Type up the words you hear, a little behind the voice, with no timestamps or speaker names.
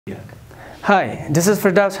Hi, this is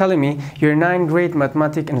Firdaus Halimi, your 9th grade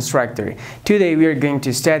mathematics instructor. Today we are going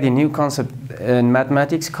to study a new concept in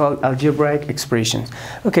mathematics called algebraic expressions.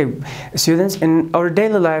 Okay, students, in our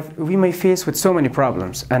daily life we may face with so many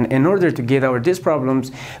problems, and in order to get over these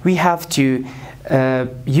problems we have to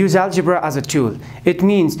use algebra as a tool. It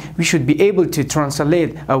means we should be able to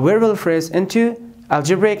translate a verbal phrase into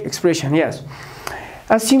algebraic expression. Yes,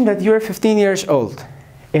 assume that you are 15 years old.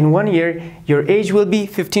 In 1 year, your age will be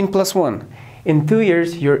 15 plus 1. In 2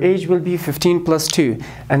 years, your age will be 15 plus 2.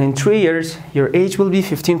 And in 3 years, your age will be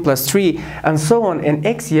 15 plus 3. And so on. In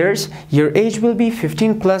x years, your age will be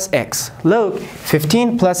 15 plus x. Look,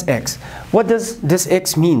 15 plus x. What does this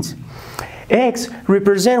x means? X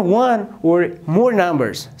represents one or more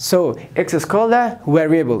numbers. So x is called a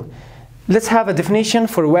variable. Let's have a definition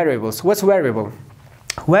for variables. What's variable?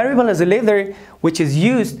 Variable is a letter which is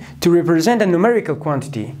used to represent a numerical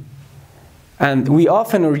quantity. And we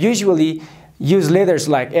often or usually use letters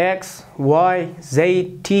like x, y,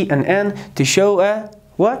 z, t, and n to show a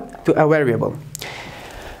what? To a variable.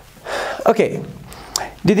 Okay.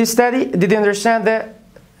 Did you understand the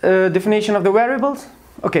definition of the variables?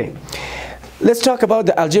 Okay. Let's talk about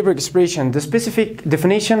the algebraic expression, the specific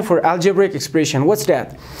definition for algebraic expression. What's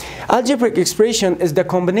that? Algebraic expression is the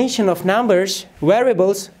combination of numbers,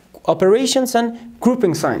 variables, operations, and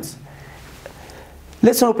grouping signs.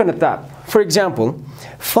 Let's open a tab. For example,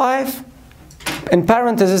 5 in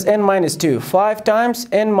parentheses n minus 2. 5 times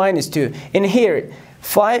n minus 2. In here,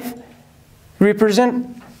 5 represent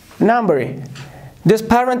number. This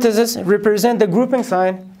parentheses represent the grouping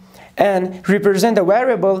sign and represent the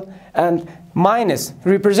variable, and minus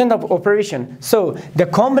represent the operation. So the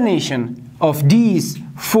combination of these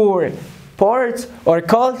four parts are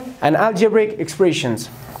called an algebraic expressions.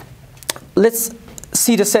 Let's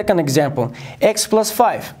see the second example. X plus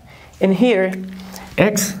 5. In here,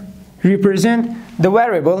 x represent the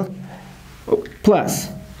variable, plus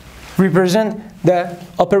represent the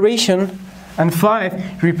operation, and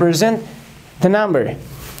 5 represent the number.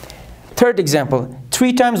 Third example,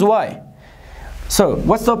 3 times y. So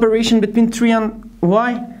what's the operation between 3 and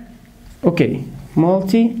y? Okay,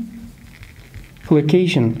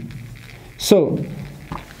 multiplication. So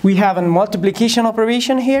we have a multiplication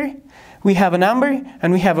operation here, we have a number,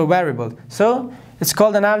 and we have a variable. So it's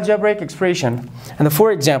called an algebraic expression. And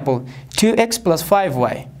for example, 2x plus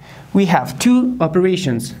 5y. We have two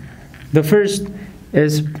operations. The first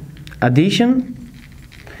is addition.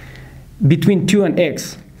 Between 2 and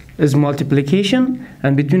x is multiplication,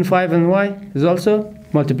 and between 5 and y is also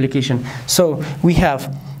multiplication. So we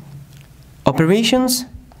have operations,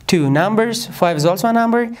 two numbers, 5 is also a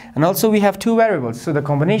number, and also we have two variables. So the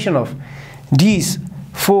combination of these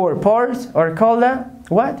four parts are called a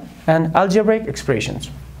what? An algebraic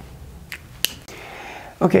expressions.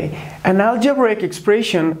 Okay, an algebraic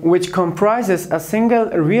expression which comprises a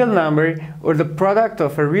single real number or the product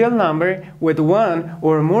of a real number with one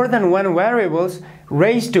or more than one variables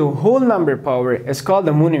raised to whole number power is called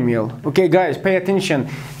a monomial. Okay guys, pay attention.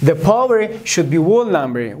 The power should be whole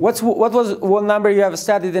number. What was whole number you have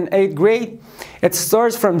studied in 8th grade? It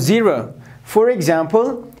starts from 0. For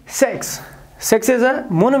example, 6. 6 is a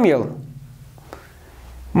monomial.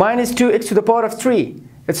 Minus 2x to the power of 3.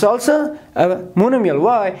 It's also a monomial.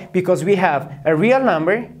 Why? Because we have a real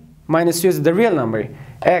number, minus 2 is the real number,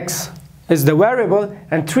 x is the variable,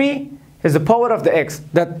 and 3 is the power of the x,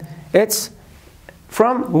 that it's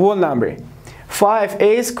from whole number.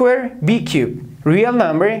 5a squared b cubed, real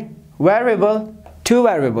number, variable, two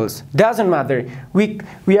variables, doesn't matter. We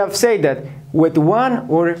have said that with one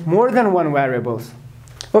or more than one variables.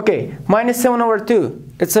 Okay, minus 7 over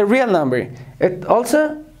 2, it's a real number. It's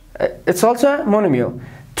also a monomial.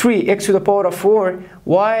 3x to the power of 4,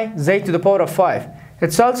 y, z to the power of 5.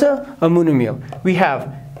 It's also a monomial. We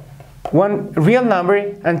have one real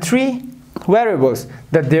number and three variables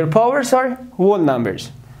that their powers are whole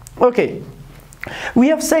numbers. Okay, we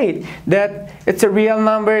have said that it's a real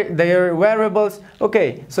number, they are variables.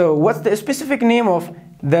 Okay, so what's the specific name of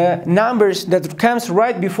the numbers that comes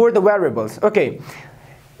right before the variables? Okay,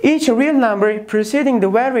 each real number preceding the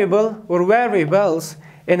variable or variables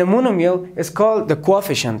in a monomial is called the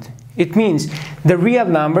coefficient. It means the real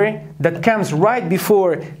number that comes right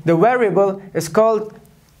before the variable is called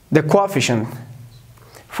the coefficient.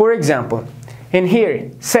 For example, in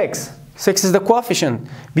here, 6. 6 is the coefficient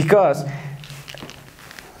because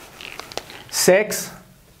 6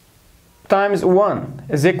 times 1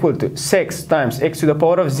 is equal to 6 times x to the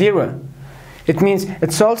power of 0. It means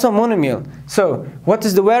it's also monomial. So what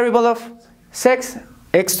is the variable of 6?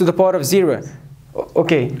 X to the power of 0.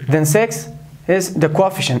 Okay, then 6 is the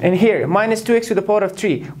coefficient. And here, minus 2x to the power of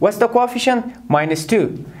 3. What's the coefficient? Minus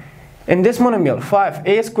 2. In this monomial,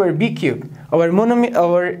 5a squared b cubed, our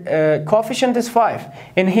coefficient is 5.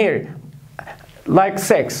 And here, like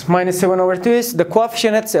 6, minus 7 over 2 is the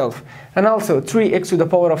coefficient itself. And also 3x to the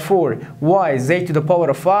power of 4, y z to the power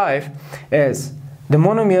of 5 is the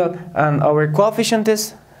monomial, and our coefficient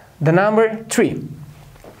is the number 3.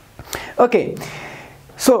 Okay,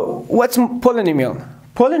 so what's polynomial?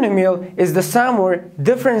 Polynomial is the sum or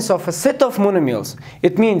difference of a set of monomials.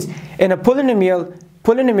 It means in a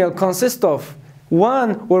polynomial consists of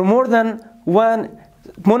one or more than one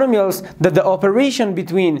monomials that the operation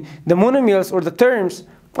between the monomials or the terms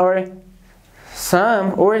are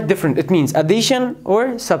sum or different. It means addition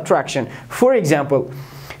or subtraction. For example,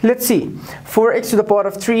 let's see, 4x to the power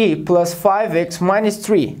of 3 plus 5x minus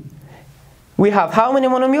 3. We have how many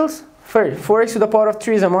monomials? First, 4x to the power of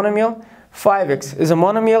 3 is a monomial, 5x is a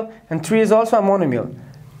monomial, and 3 is also a monomial.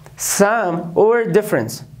 Sum or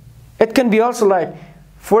difference. It can be also like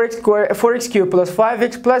 4x cubed plus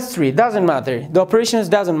 5x plus 3. Doesn't matter. The operations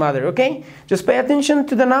doesn't matter, okay? Just pay attention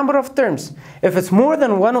to the number of terms. If it's more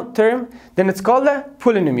than one term, then it's called a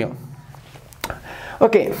polynomial.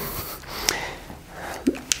 Okay.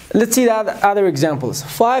 Let's see the other examples.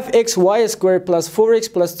 5xy squared plus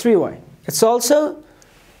 4x plus 3y. It's also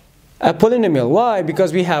a polynomial. Why?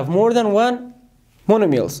 Because we have more than one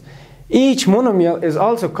monomials. Each monomial is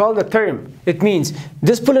also called a term. It means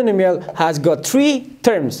this polynomial has got 3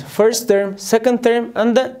 terms. First term, second term,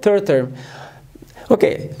 and the third term.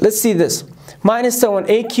 Okay, let's see this. Minus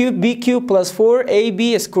 7a cubed b cubed plus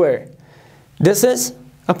 4ab squared. This is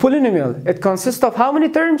a polynomial. It consists of how many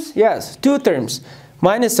terms? Yes, 2 terms.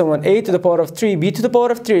 Minus 7a to the power of 3, b to the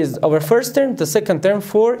power of 3 is our first term. The second term,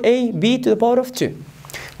 4ab to the power of 2.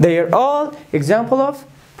 They are all example of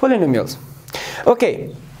polynomials.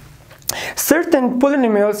 Okay. Certain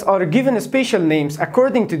polynomials are given special names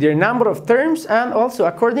according to their number of terms and also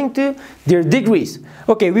according to their degrees.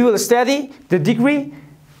 Okay, we will study the degree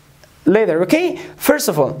later, okay? First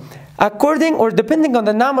of all, according or depending on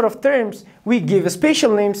the number of terms, we give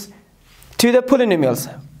special names to the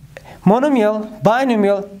polynomials. Monomial,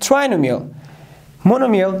 binomial, trinomial.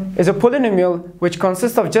 Monomial is a polynomial which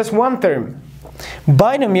consists of just one term.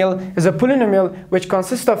 Binomial is a polynomial which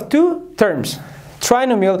consists of 2 terms.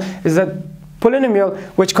 Trinomial is a polynomial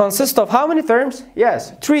which consists of how many terms?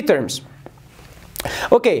 Yes, 3 terms.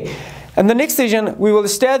 Okay, in the next session we will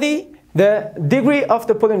study the degree of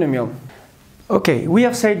the polynomial. Okay, we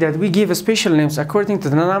have said that we give special names according to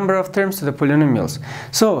the number of terms to the polynomials.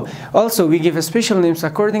 So, also we give special names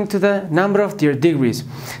according to the number of their degrees.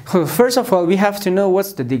 So, first of all, we have to know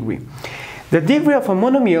what's the degree. The degree of a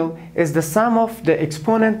monomial is the sum of the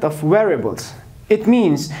exponent of variables. It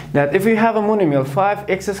means that if we have a monomial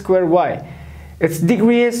 5x squared y, its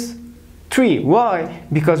degree is 3. Why?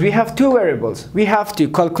 Because we have 2 variables. We have to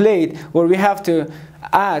calculate, or we have to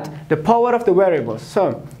add the power of the variables.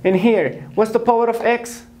 So, in here, what's the power of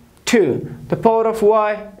x? 2. The power of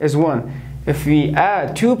y is 1. If we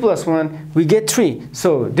add 2 plus 1, we get 3.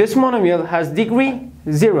 So, this monomial has degree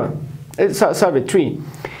 3.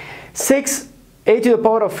 6a to the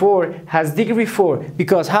power of 4 has degree 4,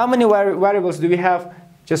 because how many variables do we have?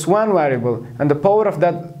 Just one variable, and the power of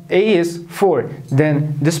that a is 4.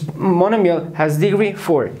 Then this monomial has degree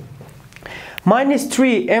 4. Minus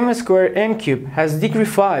 3m squared n cubed has degree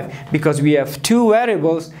 5, because we have 2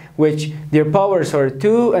 variables which their powers are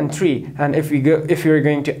 2 and 3, and if we're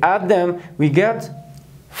going to add them, we get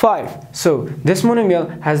 5. So this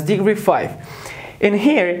monomial has degree 5. In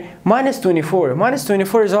here, minus 24. Minus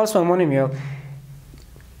 24 is also a monomial.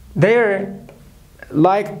 They're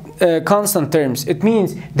like constant terms. It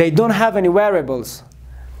means they don't have any variables.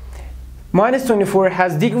 Minus 24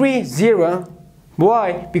 has degree 0.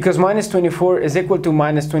 Why? Because minus 24 is equal to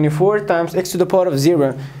minus 24 times x to the power of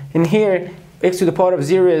 0. In here, x to the power of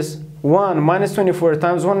 0 is 1. Minus 24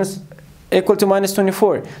 times 1 is equal to minus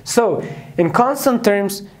 24. So, in constant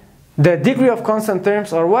terms, the degree of constant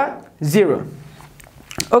terms are what? 0.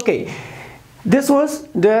 Okay, this was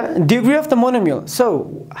the degree of the monomial.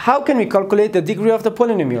 So, how can we calculate the degree of the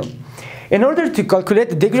polynomial? In order to calculate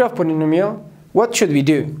the degree of polynomial, what should we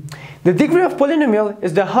do? The degree of polynomial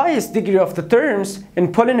is the highest degree of the terms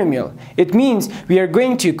in polynomial. It means we are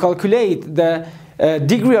going to calculate the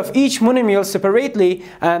degree of each monomial separately,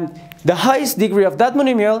 and the highest degree of that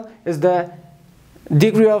monomial is the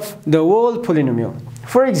degree of the whole polynomial.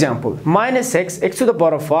 For example, minus x to the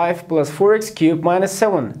power of 5 plus 4x cubed minus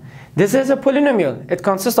 7. This is a polynomial. It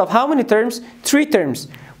consists of how many terms? 3 terms.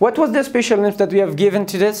 What was the special names that we have given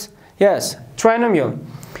to this? Yes, trinomial.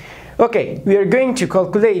 Okay, we are going to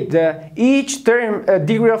calculate each term,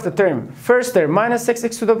 degree of the term. First term, minus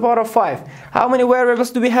 6x to the power of 5. How many variables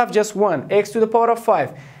do we have? Just one, x to the power of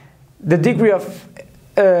 5. The degree of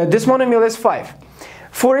this monomial is 5.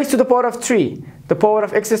 4x to the power of 3. The power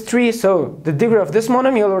of x is 3, so the degree of this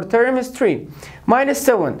monomial or term is 3. Minus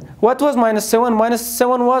 7. What was minus 7? Minus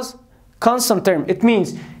 7 was constant term. It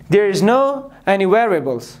means there is no any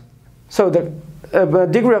variables. So the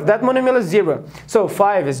degree of that monomial is 0. So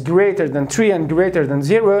 5 is greater than 3 and greater than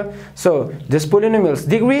 0. So this polynomial's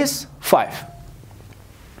degree is 5.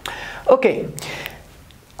 Okay.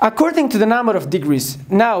 According to the number of degrees,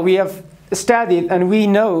 now we have studied and we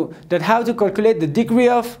know that how to calculate the degree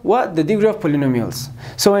of what? The degree of polynomials.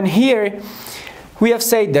 So in here, we have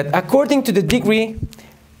said that according to the degree,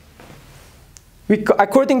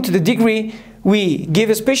 we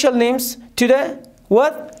give special names to the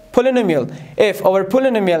what? Polynomial. If our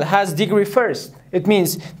polynomial has degree first, it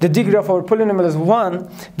means the degree of our polynomial is 1,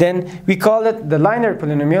 then we call it the linear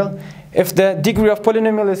polynomial. If the degree of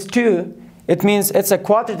polynomial is 2, it means it's a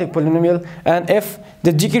quadratic polynomial. And if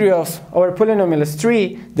the degree of our polynomial is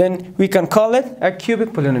 3, then we can call it a cubic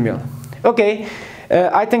polynomial. Okay,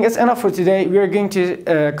 I think it's enough for today. We are going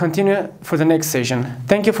to continue for the next session.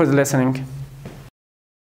 Thank you for the listening.